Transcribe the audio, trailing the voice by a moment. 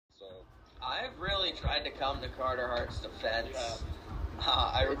I've really tried to come to Carter Hart's defense. Yeah.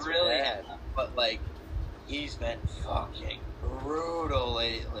 I It's really bad. have, but like, he's been fucking brutal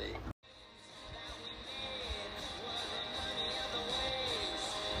lately.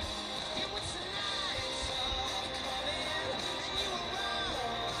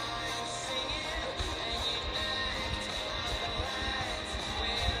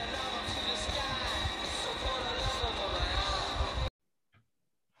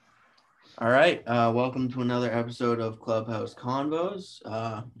 All right, welcome to another episode of Clubhouse Convos.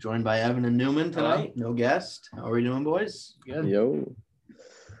 Joined by Evan and Newman tonight. No guest. How are we doing, boys? Good. Yo.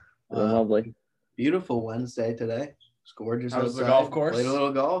 Lovely. Beautiful Wednesday today. It's gorgeous How was outside. the golf course? Played a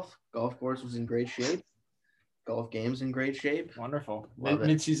little golf. Golf course was in great shape. Golf game's in great shape. Wonderful. Love it.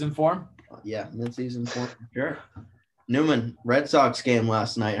 Mid-season form? Yeah, mid-season form for sure. Newman, Red Sox game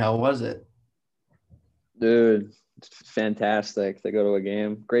last night. How was it? Dude, fantastic to go to a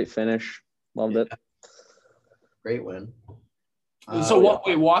game. Great finish. Loved it. Great win.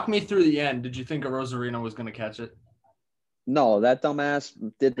 Walk me through the end. Did you think Rosarino was going to catch it? No, that dumbass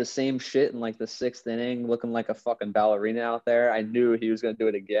did the same shit in like the 6th inning, looking like a fucking ballerina out there. I knew he was going to do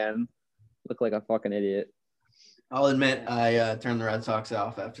it again. Looked like a fucking idiot. I'll admit I turned the Red Sox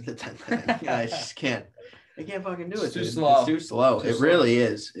off after the 10th inning. I just can't. I can't fucking do it. It's too dude. slow. It's too slow. It really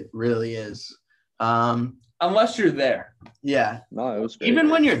is. It really is. Unless you're there. Yeah. No, it was great. Even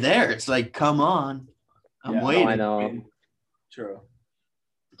when you're there, it's like, come on. I'm Yeah, waiting. I know. True.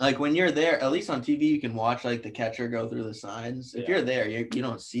 Like when you're there, at least on TV, you can watch like the catcher go through the signs. If Yeah. you're there, you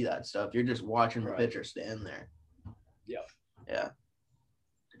don't see that stuff. You're just watching the Right. pitcher stand there. Yep. Yeah.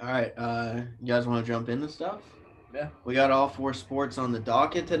 All right. You guys want to jump into stuff? Yeah. We got all 4 sports on the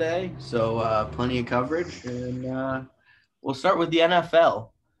docket today, so plenty of coverage. And we'll start with the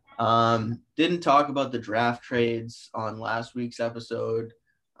NFL. Didn't talk about the draft trades on last week's episode.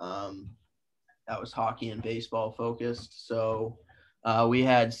 That was hockey and baseball focused. So we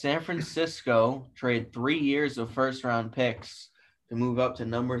had San Francisco trade 3 years of first-round picks to move up to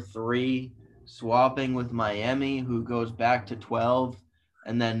number 3, swapping with Miami, who goes back to 12,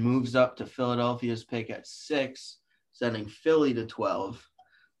 and then moves up to Philadelphia's pick at 6, sending Philly to 12.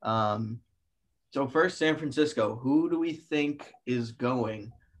 So first, San Francisco, who do we think is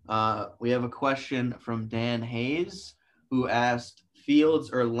going? We have a question from Dan Hayes, who asked Fields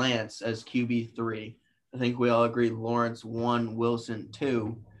or Lance as QB3. I think we all agree Lawrence 1, Wilson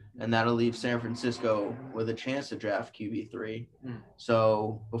 2, and that'll leave San Francisco with a chance to draft QB3.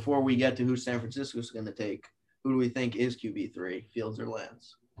 So before we get to who San Francisco's going to take, who do we think is QB3, Fields or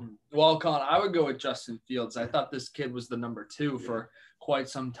Lance? Well, Colin, I would go with Justin Fields. I thought this kid was the number 2 for quite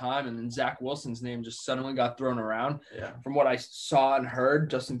some time, and then Zach Wilson's name just suddenly got thrown around. Yeah. From what I saw and heard,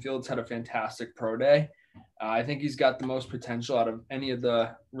 Justin Fields had a fantastic pro day. I think he's got the most potential out of any of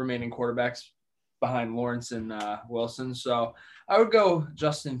the remaining quarterbacks behind Lawrence and Wilson. So I would go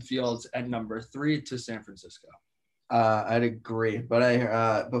Justin Fields at number 3 to San Francisco. I'd agree, but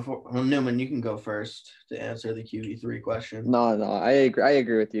Newman, you can go first to answer the QB3 question. No, I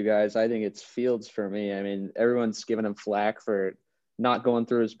agree with you guys. I think it's Fields for me. I mean, everyone's giving him flack for not going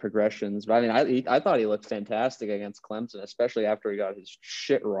through his progressions, but I mean, I thought he looked fantastic against Clemson, especially after he got his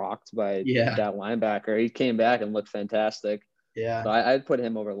shit rocked by that linebacker. He came back and looked fantastic. Yeah. So I'd put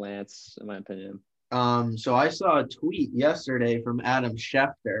him over Lance, in my opinion. So I saw a tweet yesterday from Adam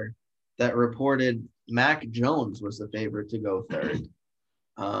Schefter that reported Mac Jones was the favorite to go 3rd.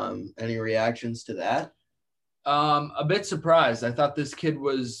 Any reactions to that? A bit surprised. I thought this kid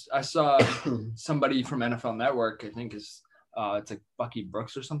I saw somebody from NFL Network, I think it's like Bucky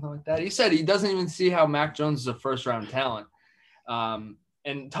Brooks or something like that. He said he doesn't even see how Mac Jones is a first-round talent.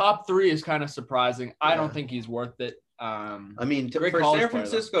 And top 3 is kind of surprising. I don't think he's worth it. I mean, for San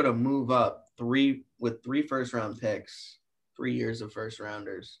Francisco to move up 3 first-round picks, 3 years of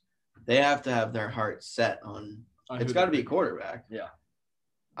first-rounders, they have to have their heart set on it's got to be a quarterback. Yeah.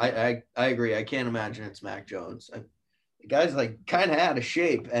 I agree. I can't imagine it's Mac Jones. The guy's like kind of out of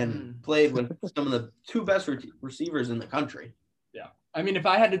shape and played with some of the 2 best receivers in the country. Yeah. I mean, if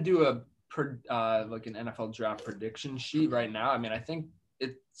I had to do like an NFL draft prediction sheet right now, I mean, I think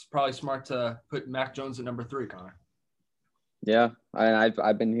it's probably smart to put Mac Jones at number 3, Connor. Yeah,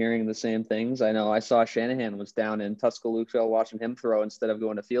 I've been hearing the same things. I know I saw Shanahan was down in Tuscaloosa watching him throw instead of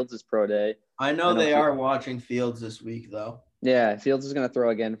going to Fields' pro day. I know they are watching Fields this week, though. Yeah, Fields is going to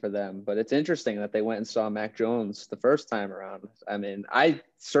throw again for them. But it's interesting that they went and saw Mac Jones the first time around. I mean, I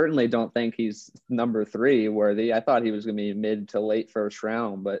certainly don't think he's number 3 worthy. I thought he was going to be mid to late first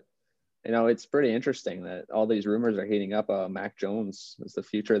round. But, you know, it's pretty interesting that all these rumors are heating up. Mac Jones is the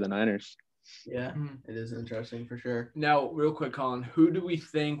future of the Niners. Yeah, it is interesting for sure. Now, real quick, Colin, who do we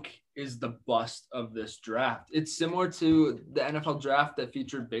think is the bust of this draft? It's similar to the NFL draft that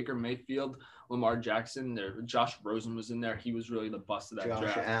featured Baker Mayfield, Lamar Jackson. There, Josh Rosen was in there. He was really the bust of that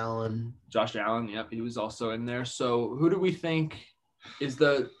draft. Josh Allen, yep, he was also in there. So, who do we think is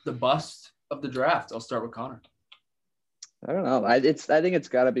the bust of the draft? I'll start with Connor. I don't know. I think it's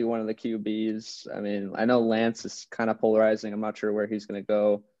got to be one of the QBs. I mean, I know Lance is kind of polarizing. I'm not sure where he's going to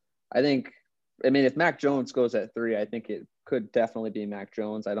go. I mean, if Mac Jones goes at 3, I think it could definitely be Mac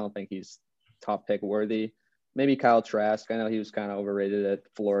Jones. I don't think he's top pick worthy. Maybe Kyle Trask. I know he was kind of overrated at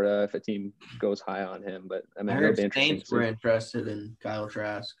Florida if a team goes high on him, but I mean, it'll be interesting. Saints were interested in Kyle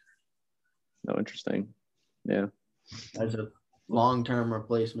Trask. No, interesting. Yeah. As a long-term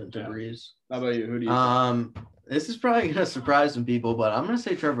replacement to Brees. How about you? Who do you think? This is probably going to surprise some people, but I'm going to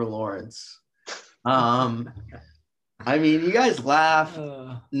say Trevor Lawrence. I mean, you guys laugh.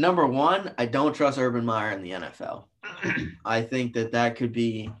 Number one, I don't trust Urban Meyer in the NFL. I think that could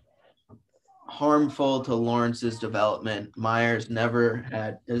be harmful to Lawrence's development. Myers never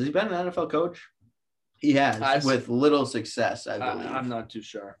had – has he been an NFL coach? He has, with little success, I believe. I'm not too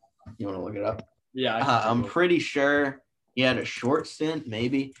sure. You want to look it up? Yeah. I'm pretty sure he had a short stint,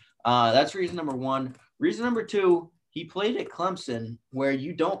 maybe. That's reason number one. Reason number two, he played at Clemson, where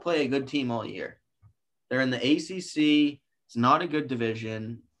you don't play a good team all year. They're in the ACC. It's not a good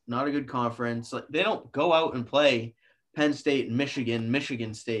division, not a good conference. Like, they don't go out and play Penn State and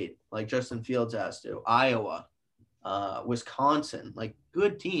Michigan State like Justin Fields has to, Iowa, Wisconsin, like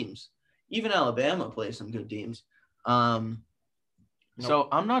good teams. Even Alabama plays some good teams. So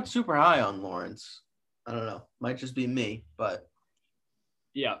I'm not super high on Lawrence. I don't know. Might just be me, but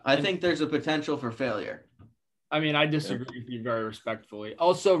yeah, I think there's a potential for failure. I mean, I disagree with you very respectfully.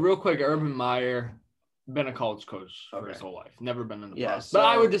 Also, real quick, Urban Meyer, been a college coach for his whole life. Never been in the pros. So but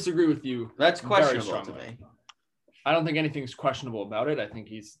I would disagree with you. That's questionable to me. I don't think anything's questionable about it. I think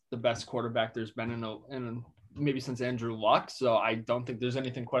he's the best quarterback there's been in maybe since Andrew Luck. So I don't think there's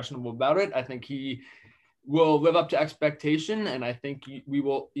anything questionable about it. I think he will live up to expectation, and I think we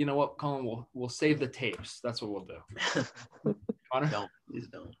will. You know what, Colin? We'll save the tapes. That's what we'll do. Connor? Please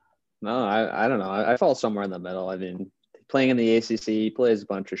don't. No, I don't know. I fall somewhere in the middle. I mean, playing in the ACC, he plays a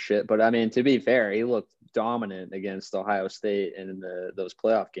bunch of shit. But, I mean, to be fair, he looked dominant against Ohio State in those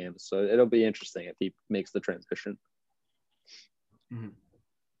playoff games. So it'll be interesting if he makes the transition. Mm-hmm.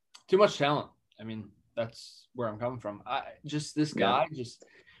 Too much talent. I mean, that's where I'm coming from. This guy,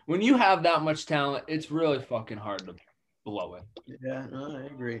 when you have that much talent, it's really fucking hard to blow it. Yeah, no, I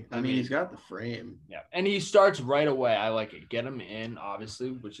agree. I mean, he's got the frame. Yeah, and he starts right away. I like it. Get him in, obviously,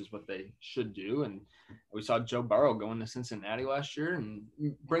 which is what they should do. And we saw Joe Burrow go into Cincinnati last year and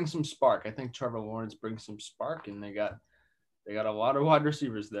bring some spark. I think Trevor Lawrence brings some spark, and they got a lot of wide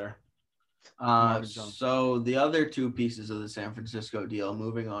receivers there. So the other two pieces of the San Francisco deal,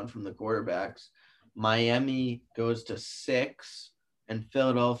 moving on from the quarterbacks, Miami goes to 6 and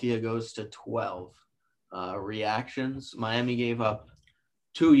Philadelphia goes to 12. Reactions. Miami gave up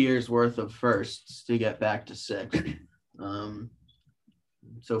 2 years worth of firsts to get back to 6.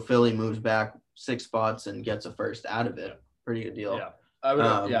 So Philly moves back 6 spots and gets a first out of it. Pretty good deal. Yeah,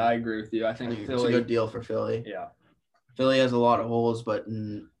 I agree with you. I think Philly, it's a good deal for Philly. Yeah, Philly has a lot of holes, but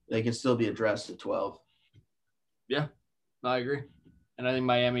they can still be addressed at 12. Yeah, I agree. And I think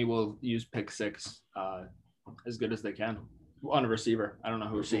Miami will use pick 6 as good as they can on a receiver. I don't know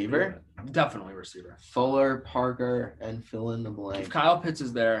who. Receiver? Definitely receiver. Fuller, Parker, and fill in the blank. If Kyle Pitts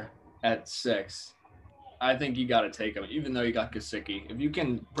is there at 6, I think you got to take him, even though you got Gesicki. If you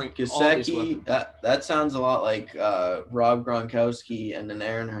can bring Gesicki, that sounds a lot like Rob Gronkowski and an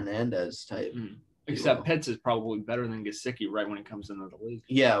Aaron Hernandez type. Except Pitts is probably better than Gesicki right when he comes into the league.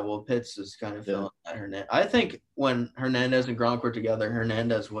 Yeah, well, Pitts is kind of filling that Hernandez. I think when Hernandez and Gronk were together,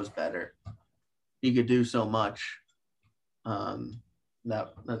 Hernandez was better. He could do so much. I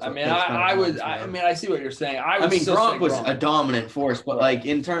see what you're saying. Gronk was a dominant force, but like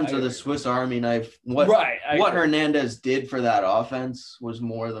in terms of the Swiss Army knife, what Hernandez did for that offense was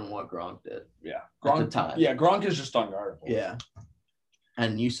more than what Gronk did. Yeah, Gronk, at the time. Yeah, Gronk is just unguardable. Yeah,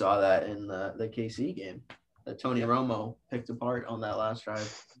 and you saw that in the KC game that Tony Romo picked apart on that last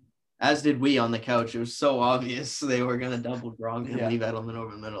drive. As did we on the couch. It was so obvious they were going to double Gronk and leave Edelman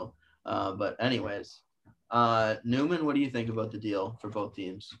over the middle. But anyways. Newman, what do you think about the deal for both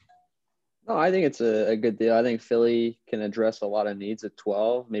teams? No, I think it's a good deal. I think Philly can address a lot of needs at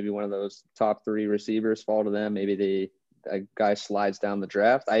 12. Maybe one of those top 3 receivers fall to them. Maybe a guy slides down the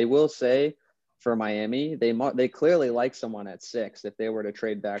draft. I will say for Miami. They clearly like someone at 6 if they were to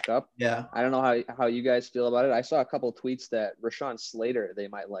trade back up. Yeah. I don't know how you guys feel about it. I saw a couple tweets that Rashawn Slater they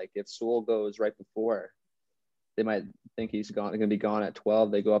might like if Sewell goes right before. They might think he's going to be gone at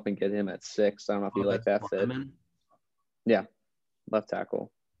 12. They go up and get him at 6. I don't know if you like that fit. Yeah, left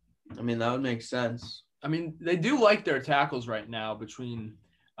tackle. I mean, that would make sense. I mean, they do like their tackles right now between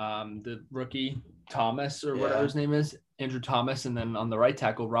the rookie Thomas or whatever his name is, Andrew Thomas, and then on the right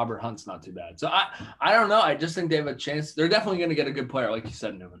tackle, Robert Hunt's not too bad. So I don't know. I just think they have a chance. They're definitely going to get a good player, like you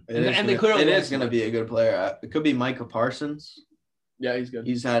said, Newman. It is going to be a good player. It could be Micah Parsons. Yeah, he's good.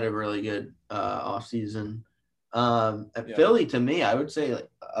 He's had a really good offseason. At Philly, to me, I would say like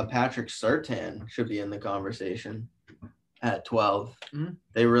a Patrick Surtain should be in the conversation at 12. Mm-hmm.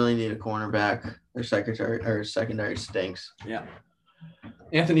 They really need a cornerback. Their secondary stinks. Yeah.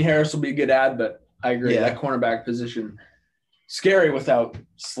 Anthony Harris will be a good ad, but I agree. That cornerback position, scary without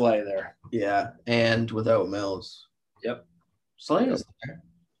Slay there. Yeah, and without Mills. Yep. Slay is there.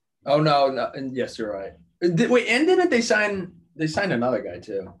 Oh, no. And yes, you're right. Wait, and didn't they signed another guy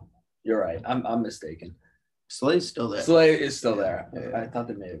too? You're right. I'm mistaken. Slay's still there. Slay is still there. Yeah. I thought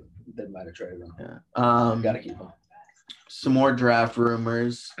they might have traded him. Yeah. Got to keep him. Some more draft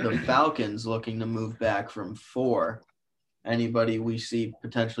rumors. The Falcons looking to move back from 4. Anybody we see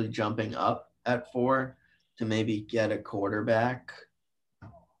potentially jumping up at 4 to maybe get a quarterback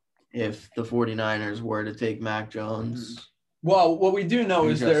if the 49ers were to take Mac Jones? Well, what we do know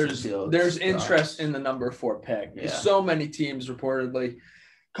is Justin there's interest in the number 4 pick. Yeah. There's so many teams reportedly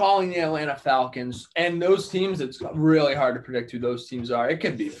calling the Atlanta Falcons, and those teams, it's really hard to predict who those teams are. It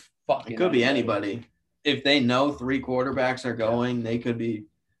could be anybody. If they know 3 quarterbacks are going, they could be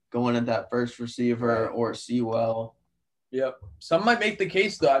going at that first receiver or Sewell. Yep. Some might make the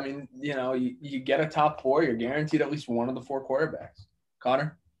case, though. I mean, you get a top 4, you're guaranteed at least one of the 4 quarterbacks.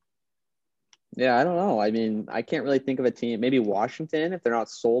 Connor? Yeah, I don't know. I mean, I can't really think of a team. Maybe Washington, if they're not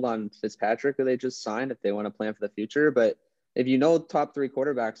sold on Fitzpatrick, who they just signed, if they want to plan for the future. But if top 3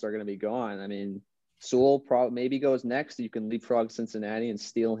 quarterbacks are going to be gone, I mean, Sewell maybe goes next. You can leapfrog Cincinnati and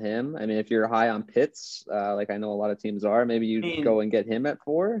steal him. I mean, if you're high on Pitts, like I know a lot of teams are, maybe you go and get him at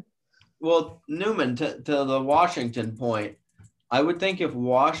 4. Well, Newman, to the Washington point, I would think if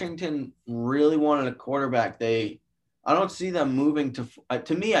Washington really wanted a quarterback, I don't see them moving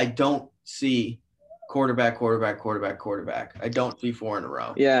to me, I don't see quarterback. I don't see 4 in a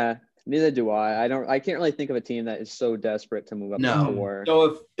row. Yeah, neither do I. I can't really think of a team that is so desperate to move up to 4.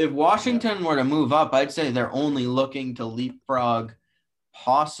 So if Washington were to move up, I'd say they're only looking to leapfrog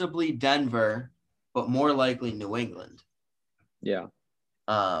possibly Denver, but more likely New England. Yeah.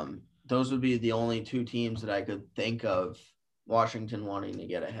 Those would be the only 2 teams that I could think of Washington wanting to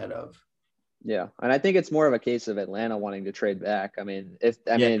get ahead of. Yeah, and I think it's more of a case of Atlanta wanting to trade back. I mean,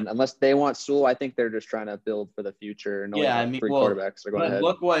 unless they want Sewell, I think they're just trying to build for the future. Quarterbacks are going ahead.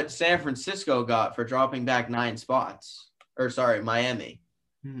 Look what San Francisco got for dropping back 9 spots. Miami.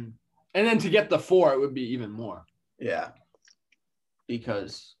 Mm-hmm. And then to get the 4, it would be even more. Yeah,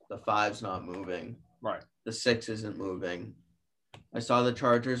 because the 5's not moving. Right. The 6 isn't moving. I saw the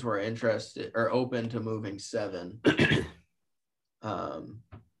Chargers were interested or open to moving 7.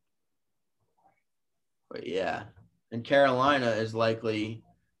 But yeah, and Carolina is likely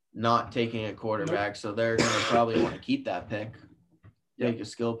not taking a quarterback, so they're going to probably want to keep that pick, take a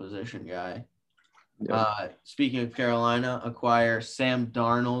skill position guy. Yep. Speaking of Carolina, acquire Sam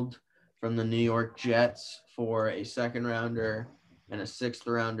Darnold from the New York Jets for a 2nd rounder and a 6th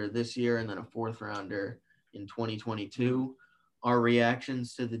rounder this year, and then a 4th rounder in 2022. Our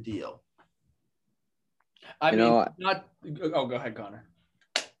reactions to the deal. Go ahead, Connor.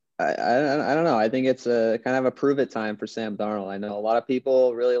 I don't know. I think it's a kind of a prove it time for Sam Darnold. I know a lot of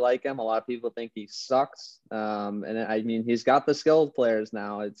people really like him. A lot of people think he sucks. And I mean, he's got the skilled players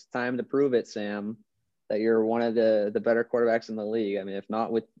now. It's time to prove it, Sam, that you're one of the better quarterbacks in the league. I mean, if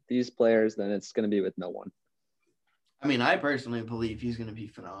not with these players, then it's going to be with no one. I mean, I personally believe he's going to be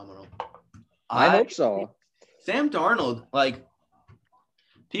phenomenal. I hope so. Sam Darnold,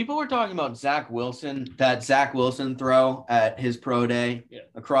 people were talking about that Zach Wilson throw at his pro day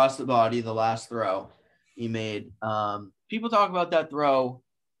across the body, the last throw he made. People talk about that throw,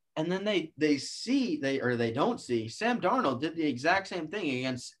 and then they don't see Sam Darnold did the exact same thing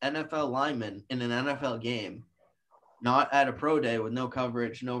against NFL linemen in an NFL game, not at a pro day with no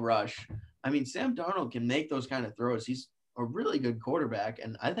coverage, no rush. I mean, Sam Darnold can make those kind of throws. He's a really good quarterback,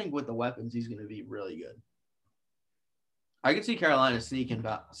 and I think with the weapons, he's going to be really good. I could see Carolina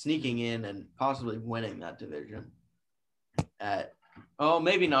sneaking in and possibly winning that division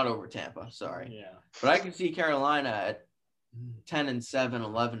maybe not over Tampa, sorry. Yeah. But I could see Carolina at 10-7,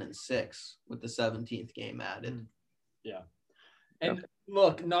 11-6 with the 17th game added. Yeah. And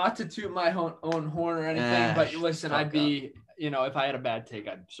look, not to toot my own horn or anything, but listen, I'd be, if I had a bad take,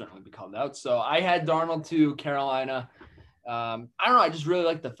 I'd certainly be called out. So I had Darnold to Carolina. I don't know. I just really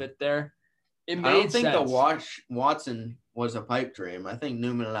like the fit there. It made I don't think sense. the Watson was a pipe dream. I think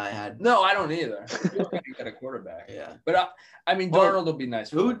Newman and I had. No, I don't either. You're going to get a quarterback. Yeah. But Darnold will be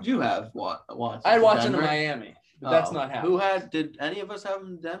nice. Who did you have? Watson? I had Watson in Miami, but that's not happening. Did any of us have him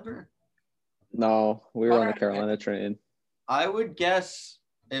in Denver? No, we were on the Carolina train. I would guess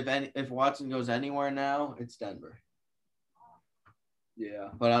if Watson goes anywhere now, it's Denver. Yeah,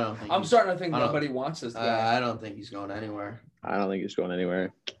 but I don't think. I'm starting to think nobody wants this guy. I don't think he's going anywhere. I don't think he's going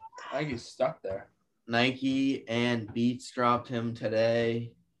anywhere. I think he's stuck there. Nike and Beats dropped him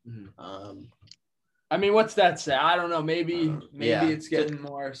today. Mm-hmm. I mean, what's that say? I don't know. Maybe it's getting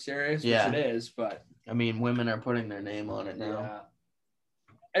more serious, which it is. But I mean, women are putting their name on it now.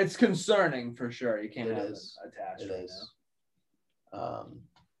 Yeah. It's concerning for sure. You can't have it attached. It is.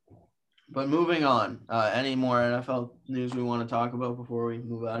 But moving on, any more NFL news we want to talk about before we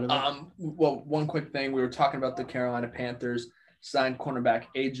move out of it? Well, one quick thing. We were talking about the Carolina Panthers signed cornerback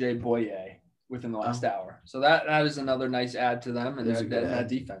AJ Boye within the last hour. So that is another nice add to them and that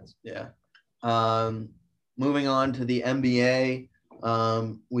defense. Yeah. Moving on to the NBA,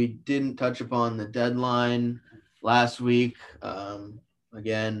 we didn't touch upon the deadline last week.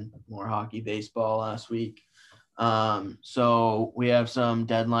 Again, more hockey, baseball last week. So we have some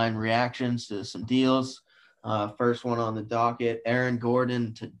deadline reactions to some deals. First one on the docket, Aaron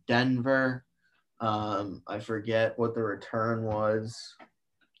Gordon to Denver. I forget what the return was.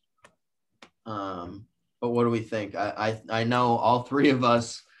 But what do we think? I know all three of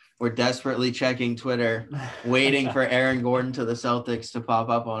us were desperately checking Twitter, waiting for Aaron Gordon to the Celtics to pop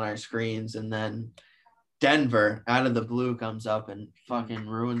up on our screens. And then Denver out of the blue comes up and fucking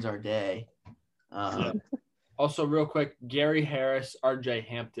ruins our day. Also, real quick, Gary Harris, RJ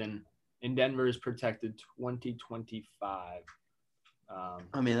Hampton in Denver is protected 2025.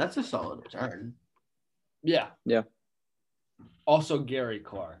 I mean, that's a solid return. Yeah. Yeah. Also, Gary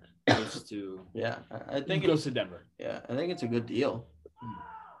Clark goes to I think it goes to Denver. Yeah, I think it's a good deal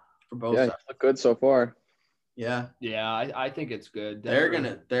for both sides. Look good so far. Yeah, I think it's good.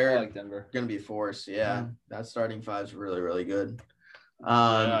 Denver, they're like Denver. Gonna be forced. Yeah, that starting five is really, really good.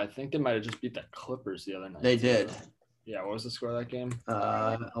 I think they might have just beat the Clippers the other night. They did. Yeah, what was the score of that game?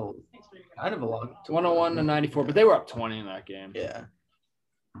 Kind of a lot. 101-94, but they were up 20 in that game. Yeah.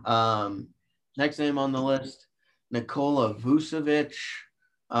 Next name on the list, Nikola Vucevic.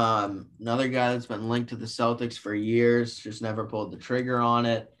 Another guy that's been linked to the Celtics for years, just never pulled the trigger on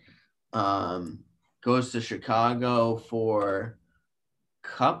it. Goes to Chicago for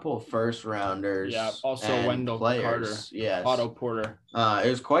couple first rounders. Yeah, also Wendell Carter. Yes. Otto Porter. It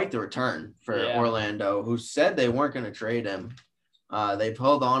was quite the return for Orlando, who said they weren't going to trade him. They've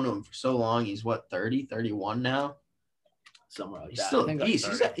held on to him for so long. He's 30, 31 now? Somewhere like he's that. Still a beast.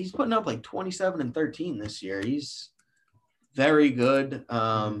 He's putting up like 27 and 13 this year. He's very good.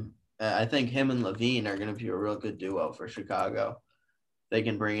 I think him and Levine are going to be a real good duo for Chicago. They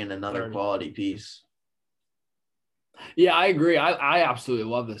can bring in another quality piece. Yeah, I agree. I absolutely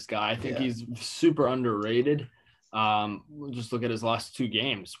love this guy. I think he's super underrated. Just look at his last two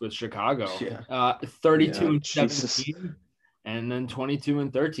games with Chicago. 32 and 17 and then 22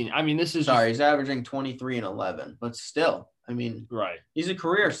 and 13. I mean, this is he's averaging 23 and 11, but still, I mean, right. He's a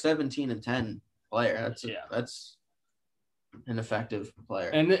career 17 and 10 player. That's an effective player.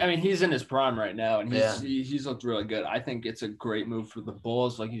 And I mean, he's in his prime right now, and he's looked really good. I think it's a great move for the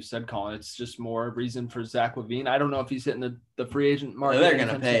Bulls, like you said, Colin. It's just more reason for Zach LaVine. I don't know if he's hitting the free agent market. They're going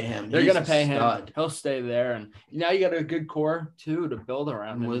to pay him. They're going to pay him. He'll stay there, and now you got a good core too to build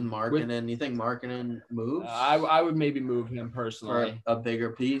around. With Markkanen, you think Markkanen moves? I would maybe move him personally for a bigger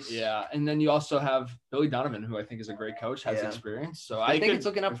piece. Yeah, and then you also have Billy Donovan, who I think is a great coach, has experience. So I think it's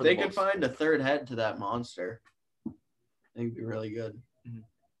looking up for the Bulls. They could find a third head to that monster. I think it'd be really good.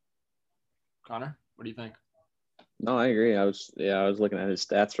 Connor, what do you think? No, I agree. I was looking at his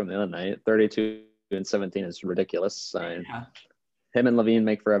stats from the other night. 32 and 17 is ridiculous. Him and Levine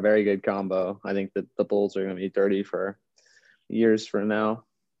make for a very good combo. I think that the Bulls are going to be dirty for years from now.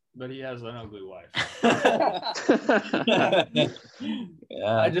 But he has an ugly wife. Yeah.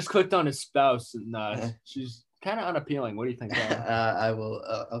 I just clicked on his spouse, and she's kind of unappealing. What do you think? I will.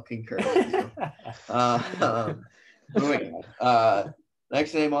 I'll concur with you.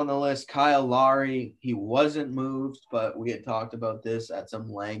 Next name on the list, Kyle Lowry. He wasn't moved, but we had talked about this at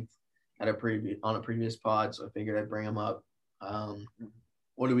some length on a previous pod, so I figured I'd bring him up.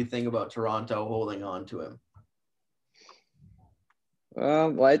 What do we think about Toronto holding on to him?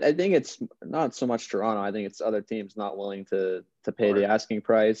 Well, I think it's not so much Toronto. I think it's other teams not willing to pay the asking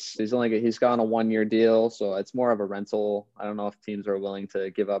price. He's got on a 1-year deal, so it's more of a rental. I don't know if teams are willing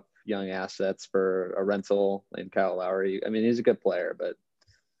to give up young assets for a rental in Kyle Lowry. I mean, he's a good player, but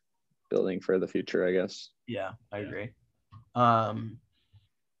building for the future, I guess. Yeah, I agree.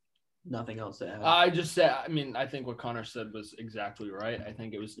 Nothing else to add. I just said, I mean, I think what Connor said was exactly right. I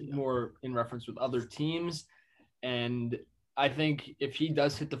think it was more in reference with other teams. And I think if he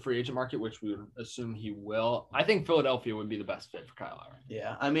does hit the free agent market, which we would assume he will, I think Philadelphia would be the best fit for Kyle Lowry.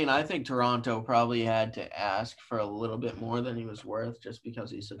 Yeah, I mean, I think Toronto probably had to ask for a little bit more than he was worth just because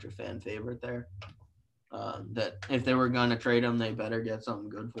he's such a fan favorite there. That if they were going to trade him, they better get something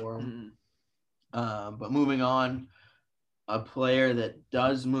good for him. But moving on, a player that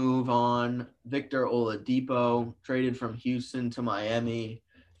does move on, Victor Oladipo, traded from Houston to Miami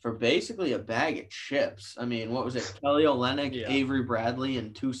for basically a bag of chips. I mean, what was it? Kelly Olynyk, Avery Bradley,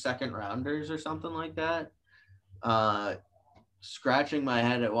 and 2 second-rounders or something like that. Scratching my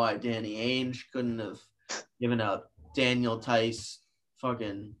head at why Danny Ainge couldn't have given up Daniel Tice,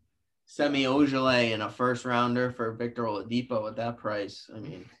 fucking Semi Ojeleye, and a first-rounder for Victor Oladipo at that price. I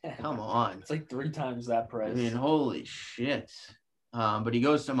mean, come on. It's like 3 times that price. I mean, holy shit. But he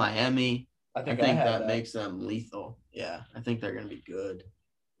goes to Miami. I think that makes them lethal. Yeah, I think they're going to be good.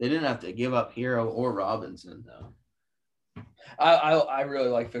 They didn't have to give up Hero or Robinson, though. I really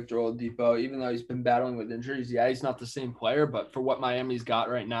like Victor Oladipo, even though he's been battling with injuries. Yeah, he's not the same player, but for what Miami's got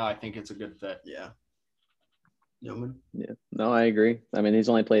right now, I think it's a good fit. Yeah. Yeah, no, I agree. I mean, he's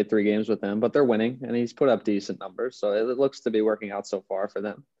only played 3 games with them, but they're winning, and he's put up decent numbers, so it looks to be working out so far for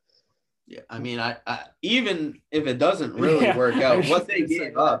them. Yeah, I mean, I even if it doesn't really work out, what they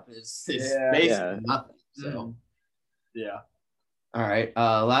gave up is basically nothing. So, yeah. All right.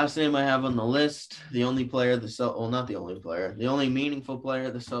 Last name I have on the list, the only player not the only player, the only meaningful player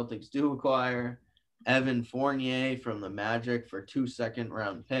the Celtics do acquire, Evan Fournier from the Magic for 2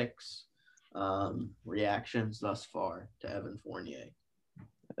 second-round picks. Reactions thus far to Evan Fournier?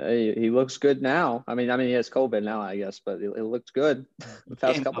 He looks good now. I mean, he has COVID now, I guess, but it looked good the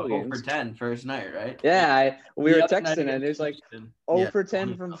past couple of games. 0 for 10 first night, right? Yeah, we were texting and it was like 0 for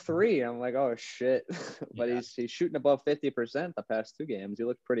 10 from 3. I'm like, oh shit! But he's shooting above 50% the past 2 games. He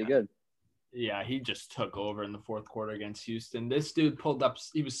looked pretty good. Yeah, he just took over in the fourth quarter against Houston. This dude pulled up.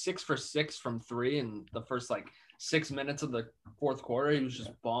 He was 6 for 6 from 3 in the first 6 minutes of the fourth quarter. He was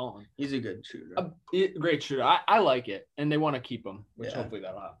just balling. He's a good shooter. Great shooter. I like it, and they want to keep him, which hopefully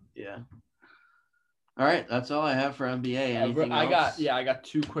that'll happen. Yeah. All right, that's all I have for NBA. Anything else? I got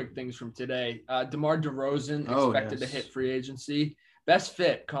 2 quick things from today. DeMar DeRozan expected to hit free agency. Best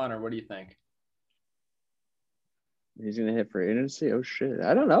fit, Connor. What do you think? He's gonna hit free agency. Oh shit!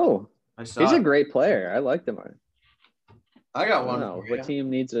 I don't know. He's a great player. I like DeMar. I got one. What team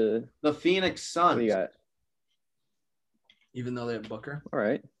needs the Phoenix Suns? What do you got? Even though they have Booker. All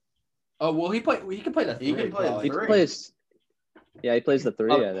right. Oh well, he can play the 3. He can play the 3. He plays. Yeah, he plays the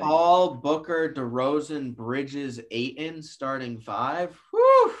 3. I think. Paul, Booker, DeRozan, Bridges, Ayton, starting 5.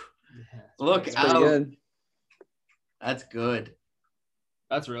 Woo! Look out. Good. That's good.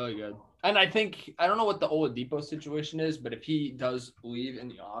 That's really good. And I don't know what the Oladipo situation is, but if he does leave in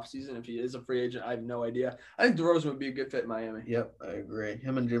the offseason, if he is a free agent, I have no idea. I think DeRozan would be a good fit in Miami. Yep, I agree.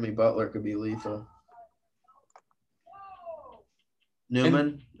 Him and Jimmy Butler could be lethal.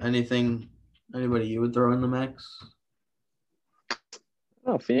 Newman, anybody you would throw in the mix?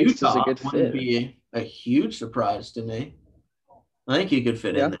 Oh, Phoenix is a good fit. Wouldn't be a huge surprise to me. I think you could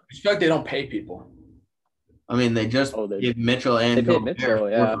fit in there. I feel like they don't pay people. I mean, they just give Mitchell and Gobert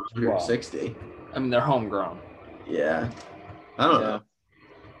 $160. I mean, they're homegrown. Yeah. I don't know.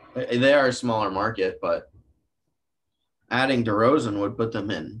 They are a smaller market, but adding DeRozan would put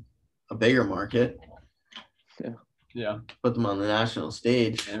them in a bigger market. Yeah. Put them on the national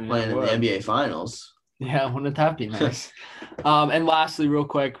stage, playing in the NBA Finals. Yeah, wouldn't that be nice? And lastly, real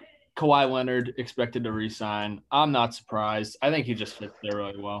quick, Kawhi Leonard expected to re-sign. I'm not surprised. I think he just fits there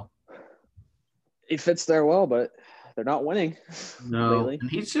really well. He fits there well, but they're not winning. No, lately.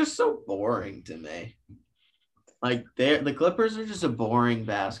 And he's just so boring to me. The Clippers are just a boring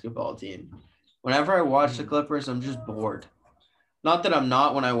basketball team. Whenever I watch the Clippers, I'm just bored. Not that I'm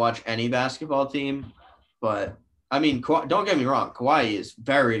not when I watch any basketball team, but I mean, don't get me wrong. Kawhi is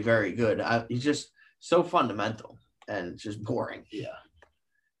very, very good. He's just so fundamental and just boring. Yeah.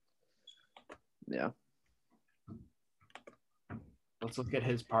 Let's look at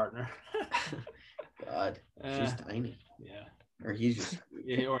his partner. God, she's tiny. Yeah. Or he's just.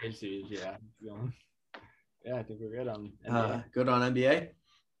 Or he's huge. Yeah. Yeah, I think we're good on NBA. Good on NBA?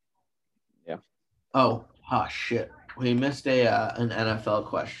 Yeah. Oh, shit. We missed an NFL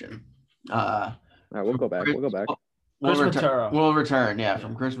question. All right, we'll go back. Chris Matero. We'll return,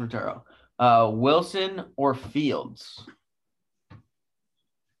 from Chris Matero. Wilson or Fields?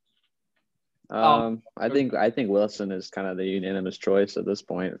 I think Wilson is kind of the unanimous choice at this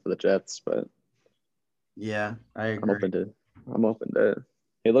point for the Jets, but yeah, I agree. I'm open to.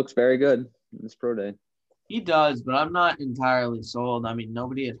 He looks very good in this pro day. He does, but I'm not entirely sold. I mean,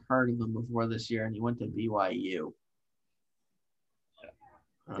 nobody had heard of him before this year, and he went to BYU.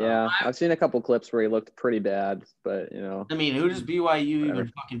 Yeah, I've seen a couple clips where he looked pretty bad, but I mean, who does BYU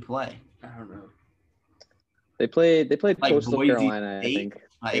even fucking play? I don't know. They played like Coastal Boise Carolina. State? I think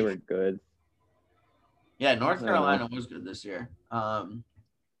they were good. Yeah, North Carolina was good this year. But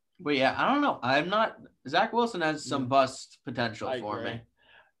yeah, I don't know. Zach Wilson has some bust potential for me.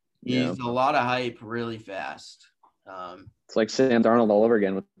 He's a lot of hype really fast. It's like Sam Darnold all over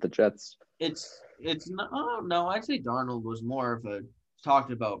again with the Jets. It's not, no, I'd say Darnold was more of a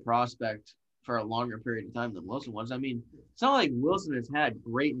talked about prospect for a longer period of time than Wilson was. I mean, it's not like Wilson has had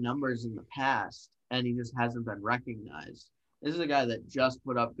great numbers in the past and he just hasn't been recognized. This is a guy that just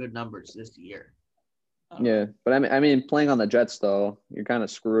put up good numbers this year. Yeah, but I mean, playing on the Jets though, you're kind of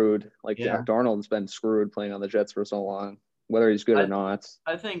screwed. Like Darnold's been screwed playing on the Jets for so long, whether he's good or not.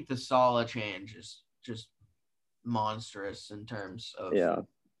 I think the Saleh change is just monstrous in terms of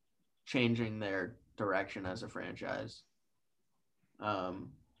changing their direction as a franchise.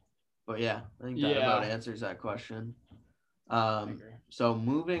 But yeah, I think that about answers that question. So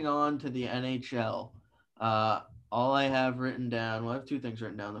moving on to the NHL, all I have written down, I have two things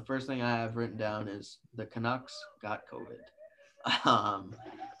written down. The first thing I have written down is the Canucks got COVID.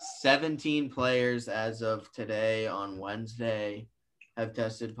 17 players as of today on Wednesday have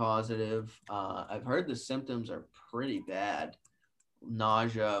tested positive. I've heard the symptoms are pretty bad.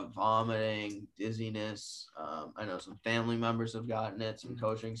 Nausea, vomiting, dizziness. I know some family members have gotten it, some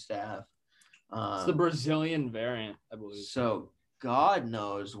coaching staff. It's the Brazilian variant, I believe. So God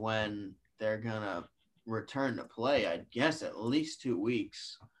knows when they're going to return to play. I'd guess at least 2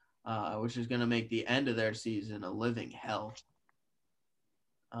 weeks, which is going to make the end of their season a living hell.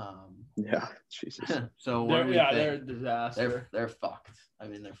 Jesus. So they're a disaster. They're fucked. I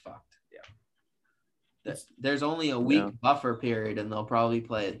mean, they're fucked. There's only a week buffer period, and they'll probably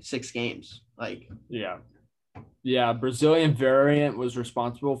play 6 games. Brazilian variant was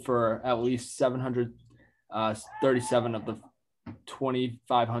responsible for at least 737 of the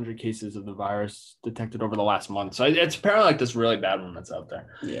 2,500 cases of the virus detected over the last month. So it's apparently like this really bad one that's out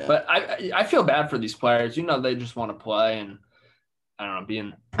there. Yeah. But I feel bad for these players. They just want to play, and I don't know,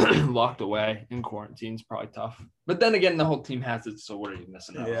 being locked away in quarantine is probably tough. But then again, the whole team has it, so what are you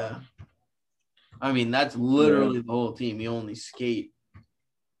missing out on? I mean, that's literally the whole team. You only skate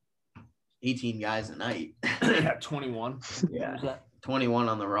 18 guys a night. Yeah, 21. Yeah, 21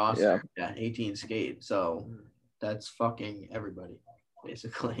 on the roster. Yeah, 18 skate. So that's fucking everybody,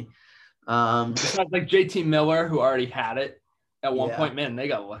 basically. Besides like JT Miller, who already had it at one point. Man, they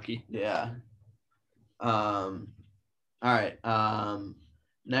got lucky. Yeah. All right.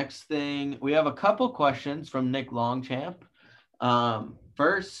 Next thing, we have a couple questions from Nick Longchamp.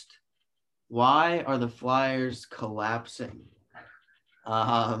 First, why are the Flyers collapsing?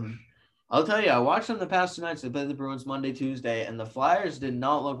 I'll tell you, I watched them the past 2 nights. They played the Bruins Monday, Tuesday, and the Flyers did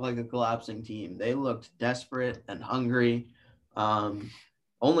not look like a collapsing team. They looked desperate and hungry.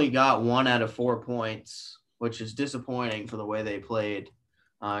 Only got 1 out of 4 points, which is disappointing for the way they played.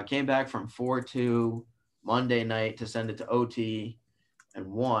 Came back from 4-2 Monday night to send it to OT and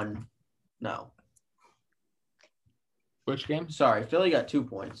won. No. Which game? Sorry, Philly got 2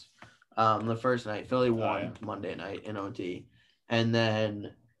 points. The first night, Philly won Monday night in OT, and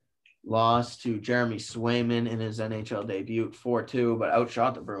then lost to Jeremy Swayman in his NHL debut 4-2, but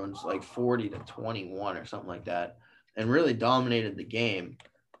outshot the Bruins like 40-21 or something like that, and really dominated the game.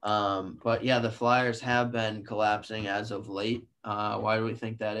 But yeah, the Flyers have been collapsing as of late. Why do we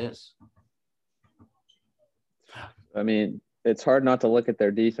think that is? I mean, it's hard not to look at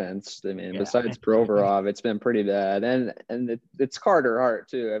their defense. I mean, besides Provorov, it's been pretty bad. And it's Carter Hart,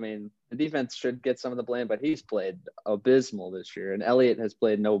 too. I mean, the defense should get some of the blame, but he's played abysmal this year. And Elliott has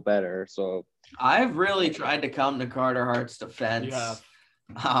played no better. So I've really tried to come to Carter Hart's defense. Yeah.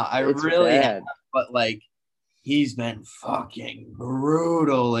 I really have, but like he's been fucking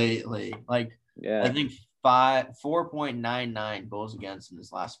brutal lately. Like I think 4.99 goals against in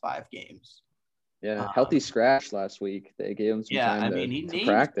his last 5 games. Yeah, healthy scratch last week. They gave him some time to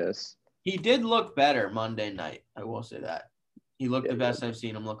practice. He did look better Monday night. I will say that. He looked the best I've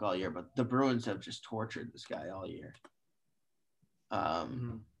seen him look all year, but the Bruins have just tortured this guy all year.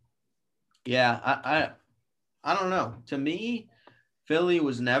 Yeah, I don't know. To me, Philly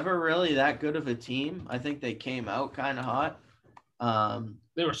was never really that good of a team. I think they came out kind of hot.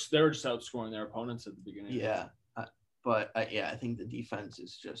 They were just outscoring their opponents at the beginning. Yeah. I think the defense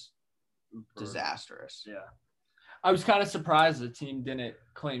is just disastrous. Yeah. I was kind of surprised the team didn't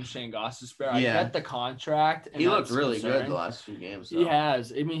claim Shane Gostisbehere. I get the contract. And he looked really good the last few games. Though. He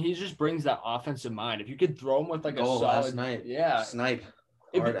has. I mean, he just brings that offensive mind. If you could throw him with like goal a solid last night, snipe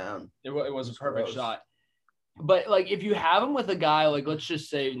far down. It was a perfect shot. But like, if you have him with a guy like, let's just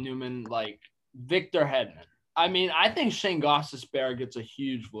say Newman, like Victor Hedman. I mean, I think Shane Gostisbehere gets a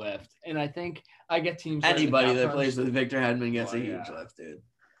huge lift, and I think I get teams. Anybody that plays with Victor Hedman gets a huge lift, dude.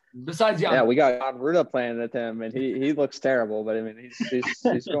 Besides, yeah, we got Ruda playing with him, and he looks terrible, but I mean,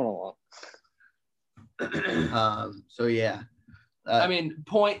 he's going along. So yeah, I mean,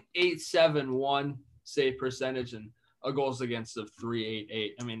 .871 save percentage and a goals against of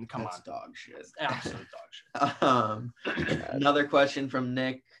 388. I mean, come on, dog shit. It's absolute dog shit. Another question from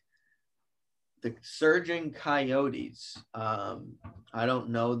Nick. The surging Coyotes. I don't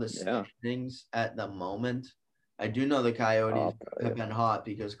know the standings at the moment. I do know the Coyotes have been hot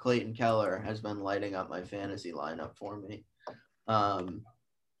because Clayton Keller has been lighting up my fantasy lineup for me.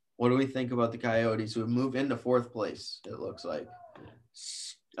 What do we think about the Coyotes who have moved into fourth place, it looks like?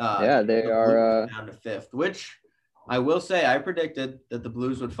 They are down to fifth, which I will say I predicted that the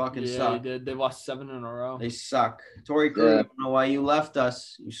Blues would fucking suck. Yeah, they did. They lost 7 in a row. They suck. Torrey Krug, I don't know why you left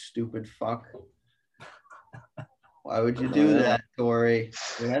us, you stupid fuck. Why would you do that, Torrey?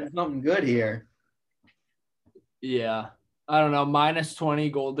 We had something good here. Yeah. I don't know.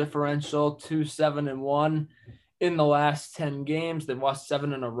 -20 goal differential, 2-7-1 in the last 10 games. They've lost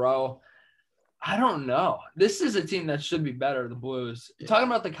 7 in a row. I don't know. This is a team that should be better, the Blues. Yeah. Talking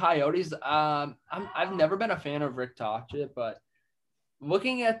about the Coyotes, I've never been a fan of Rick Tocchet, but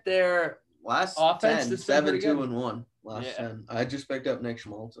looking at their last offense, 7-2-1. Last 10. I just picked up Nick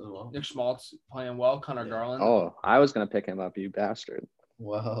Schmaltz as well. Nick Schmaltz playing well. Connor Garland. Oh, I was going to pick him up, you bastard.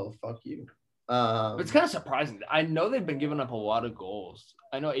 Whoa, fuck you. It's kind of surprising. I know they've been giving up a lot of goals.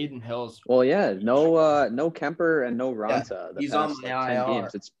 I know Aiden Hills. Well, yeah, no Kemper and no Ranta. He's on the IR.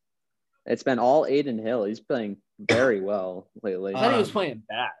 Games. It's been all Aiden Hill. He's playing very well lately. I thought he was playing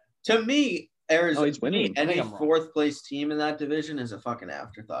bad. To me, Arizona, he's winning. Any fourth place team in that division is a fucking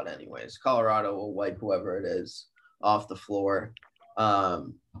afterthought anyways. Colorado will wipe whoever it is off the floor.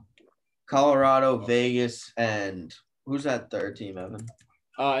 Colorado, Vegas, and who's that third team, Evan?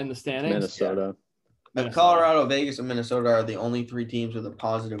 In the standings? Minnesota. Colorado, Vegas, and Minnesota are the only 3 teams with a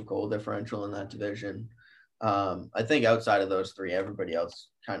positive goal differential in that division. I think outside of those 3, everybody else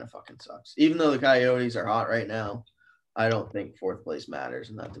kind of fucking sucks. Even though the Coyotes are hot right now, I don't think fourth place matters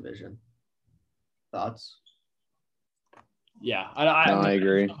in that division. Thoughts? Yeah, I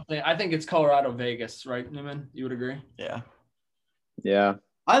agree. I think it's Colorado, Vegas, right, Newman? You would agree? Yeah. Yeah.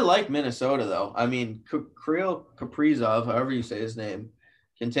 I like Minnesota, though. I mean, Kirill Kaprizov, however you say his name,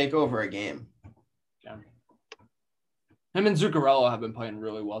 can take over a game. Yeah. Him and Zuccarello have been playing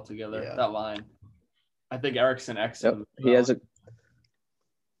really well together, that line. I think Eriksson X. Yep. He has a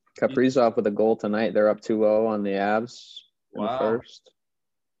Kaprizov with a goal tonight. They're up 2-0 on the Avs in the first.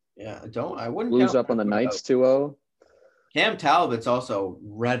 Yeah, I wouldn't lose up on the Knights 2-0. Cam Talbot's also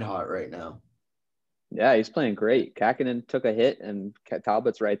red hot right now. Yeah, he's playing great. Kakinen took a hit, and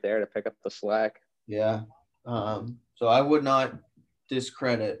Talbot's right there to pick up the slack. Yeah. So I would not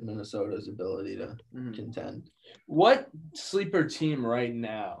discredit Minnesota's ability to contend. What sleeper team right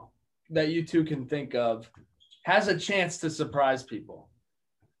now that you two can think of has a chance to surprise people?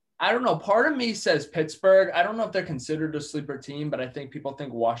 I don't know. Part of me says Pittsburgh. I don't know if they're considered a sleeper team, but I think people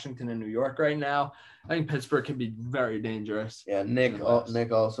think Washington and New York right now. I think Pittsburgh can be very dangerous. Yeah, Nick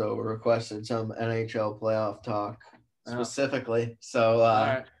also requested some NHL playoff talk specifically.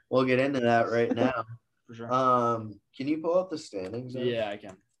 So we'll get into that right now. For sure. Can you pull up the standings? Yeah, I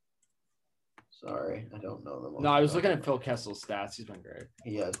can. Sorry, I don't know them. No, I was looking at Phil Kessel's stats. He's been great.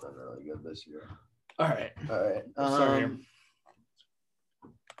 He has been really good this year. All right. Sorry.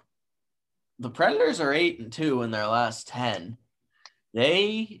 The Predators are 8-2 in their last 10.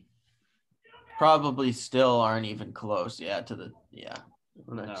 They probably still aren't even close to the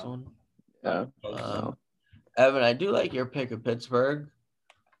next one. Yeah. Evan, I do like your pick of Pittsburgh.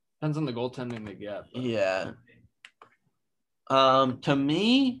 Depends on the goaltending they get. But. Yeah. To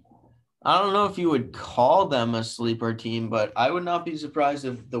me, I don't know if you would call them a sleeper team, but I would not be surprised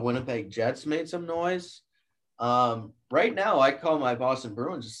if the Winnipeg Jets made some noise. Right now, I call my Boston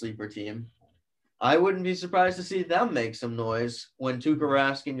Bruins a sleeper team. I wouldn't be surprised to see them make some noise when Tuukka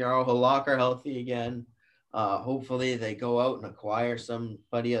Rask and Jarro Halak are healthy again. Hopefully they go out and acquire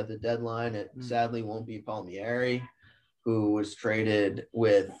somebody at the deadline. It sadly won't be Palmieri, who was traded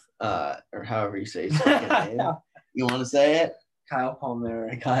with, or however you say his second name. You want to say it? Kyle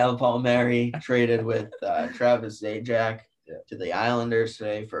Palmieri. Kyle Palmieri traded with Travis Zajac to the Islanders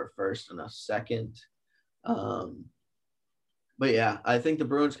today for a first and a second. But yeah, I think the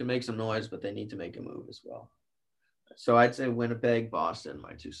Bruins can make some noise, but they need to make a move as well. So I'd say Winnipeg, Boston,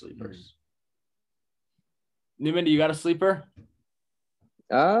 my two sleepers. Newman, do you got a sleeper?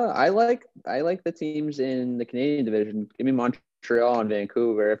 I like the teams in the Canadian division. Give me Montreal and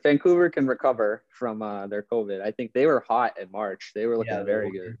Vancouver. If Vancouver can recover from their COVID, I think they were hot in March. They were looking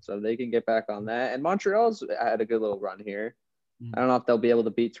very good. So they can get back on that. And Montreal's had a good little run here. I don't know if they'll be able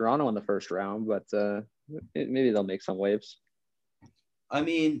to beat Toronto in the first round, but maybe they'll make some waves. I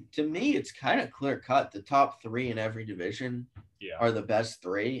mean, to me, it's kind of clear cut. The top three in every division are the best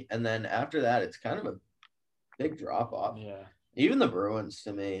three. And then after that, it's kind of a big drop off. Yeah. Even the Bruins,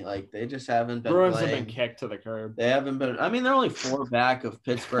 to me, like they just haven't been Bruins playing. have been kicked to the curb. They haven't been. I mean, they're only 4 back of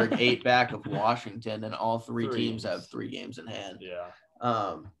Pittsburgh, 8 back of Washington, and all three teams have 3 games in hand. Yeah.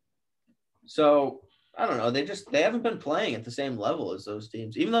 So I don't know. They haven't been playing at the same level as those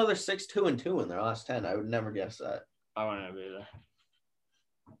teams, even though they're 6-2-2 in their last 10. I would never guess that. I wouldn't have either.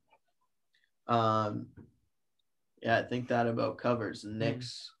 Yeah, I think that about covers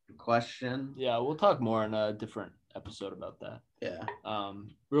Nick's question. Yeah, we'll talk more in a different episode about that. Yeah.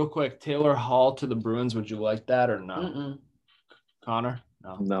 Real quick, Taylor Hall to the Bruins. Would you like that or no? Mm-mm. Connor?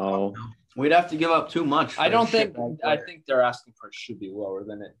 No. We'd have to give up too much. I don't think. I think they're asking for it should be lower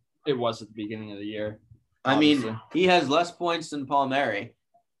than it was at the beginning of the year. I mean, he has less points than Palmieri.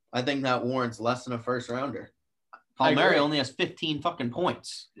 I think that warrants less than a first rounder. Palmieri only has 15 fucking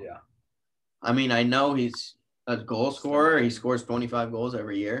points. Yeah. I mean, I know he's a goal scorer. He scores 25 goals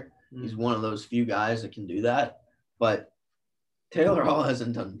every year. He's one of those few guys that can do that. But Taylor Hall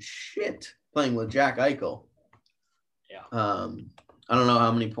hasn't done shit playing with Jack Eichel. Yeah. I don't know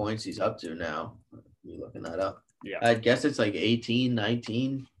how many points he's up to now. You looking that up? Yeah. I guess it's like 18,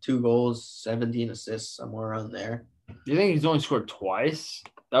 19, 2 goals, 17 assists, somewhere around there. Do you think he's only scored twice?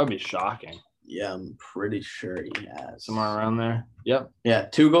 That would be shocking. Yeah, I'm pretty sure he has. Somewhere around there. Yep. Yeah,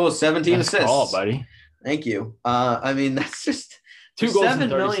 2 goals, 17 assists. Call, buddy. Thank you. I mean, that's just $2 goals $7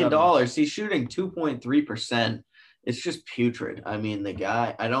 million. He's shooting 2.3%. It's just putrid. I mean, the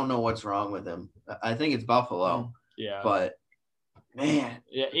guy, I don't know what's wrong with him. I think it's Buffalo. Yeah. But, man,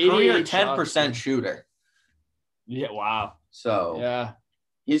 yeah, career 10% shooter. Yeah, wow. So, yeah,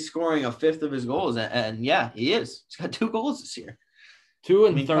 he's scoring a fifth of his goals. And yeah, he is. He's got 2 goals this year. 2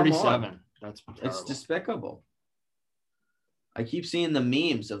 and 37. That's terrible. It's despicable. I keep seeing the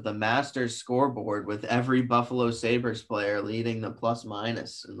memes of the Masters scoreboard with every Buffalo Sabres player leading the plus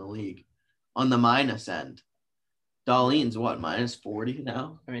minus in the league on the minus end. Darlene's what, minus 40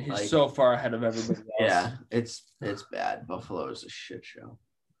 now? I mean, he's so far ahead of everybody else. Yeah, it's bad. Buffalo is a shit show.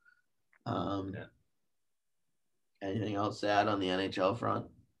 Anything else to add on the NHL front?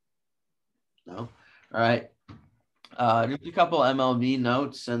 No? All right. Just a couple MLB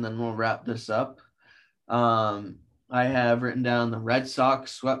notes, and then we'll wrap this up. I have written down the Red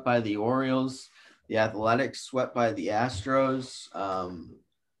Sox swept by the Orioles, the Athletics swept by the Astros.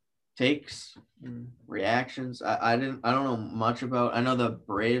 Takes, reactions. I don't know much about. I know the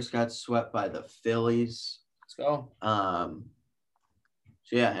Braves got swept by the Phillies. Let's go.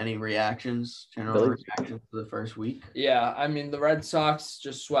 So yeah, any reactions? General reactions for the first week? Yeah, I mean the Red Sox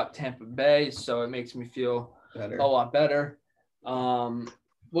just swept Tampa Bay, so it makes me feel Better. a lot better.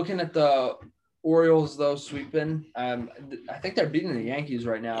 Looking at the Orioles though sweeping, I think they're beating the Yankees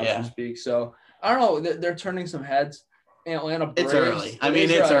right now as we speak. So I don't know, they're turning some heads. Atlanta Braves. It's early. I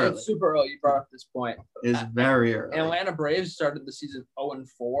mean, it's early. It's super early. You brought up this point. It's very early. Atlanta Braves started the season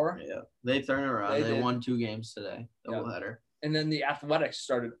 0-4. Yeah, they turned around. They won 2 games today. Doubleheader. And then the Athletics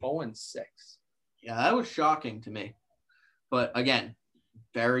started 0-6. Yeah, that was shocking to me. But again,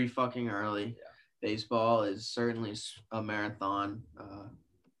 very fucking early. Yeah. Baseball is certainly a marathon.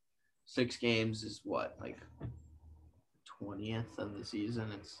 6 games is what, like 20th of the season.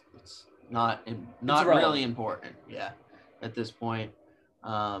 It's not really important. Yeah, at this point.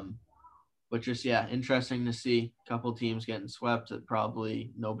 But just interesting to see a couple teams getting swept that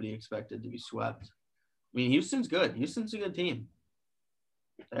probably nobody expected to be swept. I mean, Houston's good. Houston's a good team.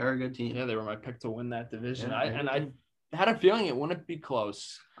 They're a good team. Yeah, they were my pick to win that division. Yeah, I had a feeling it wouldn't be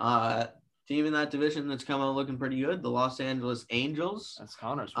close. Team in that division that's come out looking pretty good, the Los Angeles Angels. That's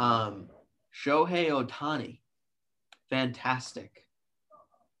Connor's. Shohei Ohtani. Fantastic.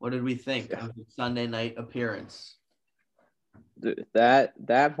 What did we think of the Sunday night appearance?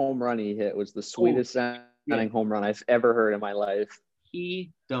 That home run he hit was the sweetest sound winning home run I've ever heard in my life.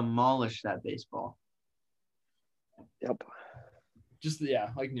 He demolished that baseball. Yep. Just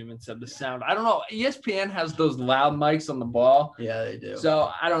like Newman said, the sound. I don't know. ESPN has those loud mics on the ball. Yeah, they do.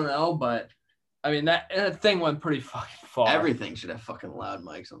 So I don't know, but I mean that thing went pretty fucking far. Everything should have fucking loud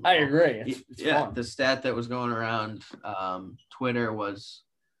mics on the I ball. agree. It's fun. The stat that was going around Twitter was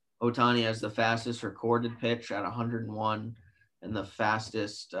Ohtani has the fastest recorded pitch at 101 and the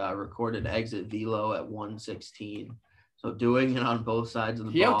fastest recorded exit velo at 116. So doing it on both sides of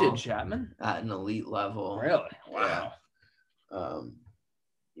the He ball outdid Chapman at an elite level. Really? Wow.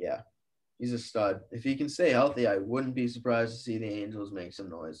 Yeah, he's a stud. If he can stay healthy, I wouldn't be surprised to see the Angels make some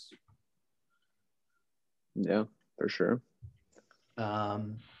noise. Yeah, for sure.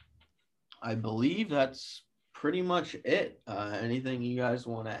 I believe that's pretty much it. Anything you guys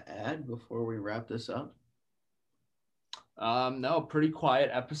want to add before we wrap this up? No, pretty quiet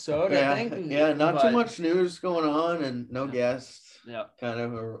episode, Yeah, I think. Yeah, not too much news going on and no guests. Yeah. Kind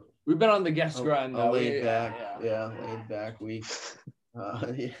of We've been on the guest grind though. Laid back week.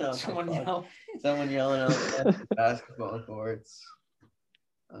 Someone yelling out the basketball courts.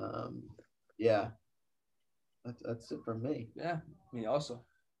 That's it for me. Yeah, me also.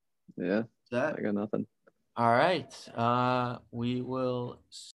 Yeah, I got nothing. All right. We will